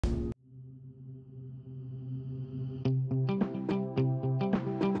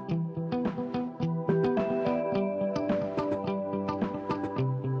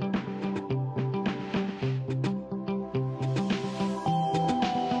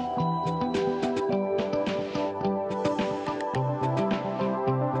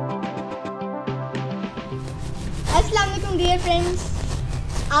Dear friends,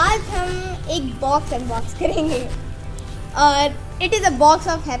 आज हम एक बॉक्स अनबॉक्स करेंगे और it is a box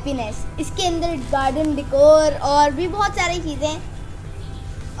of happiness. इसके अंदर गार्डन डेकोर और भी बहुत सारी चीज़ें हैं।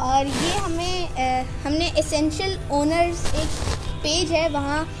 और ये हमने एसेंशियल ओनर्स एक पेज है,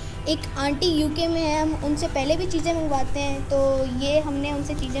 वहाँ एक आंटी यूके में है, हम उनसे पहले भी चीज़ें मंगवाते हैं, तो ये हमने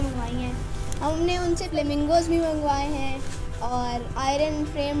उनसे चीज़ें मंगवाई हैं। हमने उनसे फ्लेमिंगोज भी मंगवाए हैं और आयरन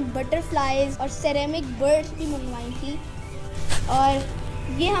फ्रेम बटरफ्लाइज और सेरेमिक बर्ड्स भी मंगवाई थी।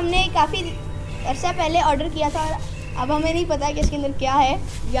 और ये हमने काफ़ी अर्सा पहले ऑर्डर किया था और अब हमें नहीं पता कि इसके अंदर क्या है,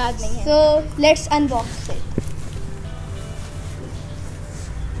 याद नहीं है। So let's unbox it.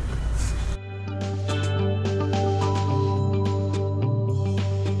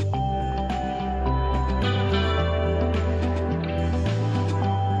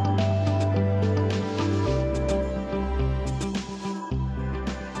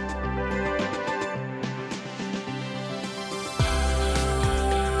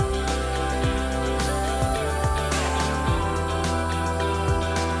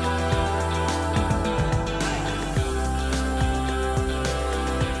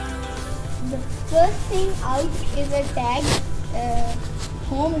 First thing out is a tag,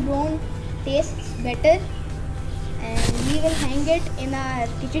 homegrown tastes better, and we will hang it in our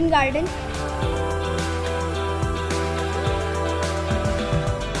kitchen garden.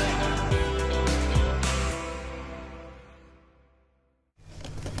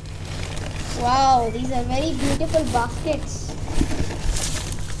 Wow, these are very beautiful baskets,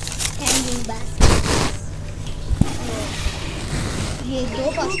 hanging baskets. ये दो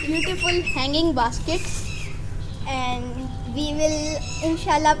beautiful hanging baskets, and we will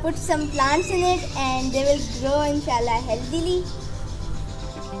inshallah put some plants in it and they will grow inshallah healthily.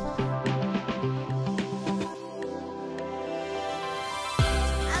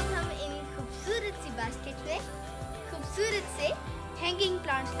 अब हम इन खूबसूरत सी basket में खूबसूरत से hanging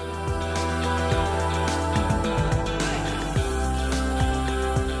plants लगाएंगे।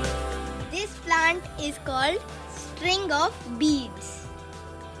 This plant is called string of beads.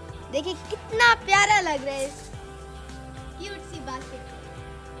 देखिए कितना प्यारा लग रहा है इस cute C basket.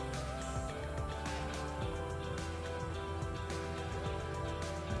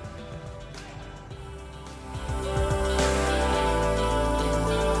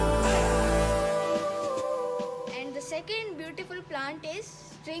 And the second beautiful plant is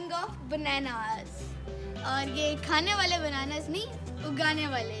string of bananas. और ये खाने वाले बनानास नहीं, उगाने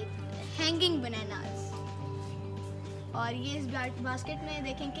वाले hanging bananas। और ये इस बास्केट में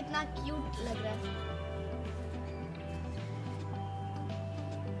देखें कितना क्यूट लग रहा है।